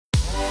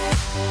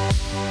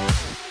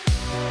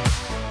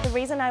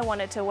reason I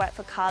wanted to work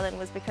for CALHN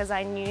was because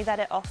I knew that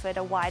it offered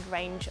a wide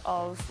range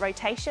of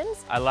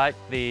rotations. I like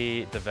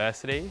the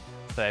diversity,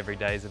 so every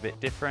day is a bit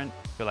different.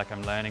 I feel like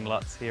I'm learning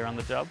lots here on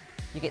the job.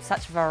 You get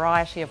such a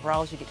variety of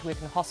roles. You get to work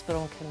in the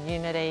hospital and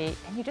community,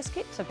 and you just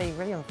get to be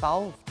really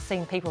involved,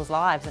 seeing people's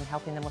lives and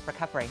helping them with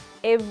recovery.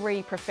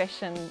 Every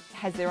profession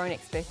has their own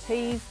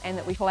expertise, and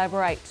that we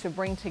collaborate to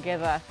bring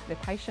together the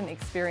patient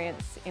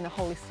experience in a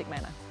holistic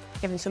manner.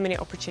 Given so many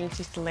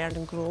opportunities to learn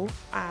and grow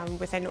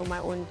within my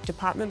own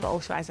department, but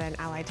also as an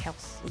allied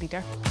health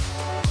leader.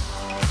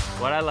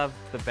 What I love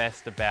the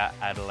best about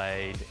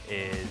Adelaide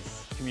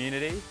is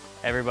community.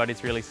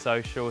 Everybody's really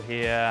social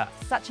here.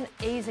 Such an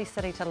easy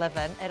city to live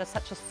in. It is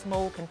such a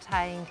small,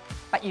 contained,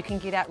 but you can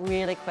get out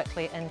really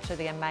quickly into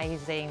the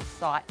amazing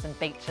sights and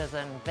beaches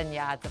and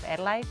vineyards of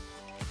Adelaide.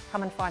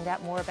 Come and find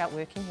out more about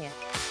working here.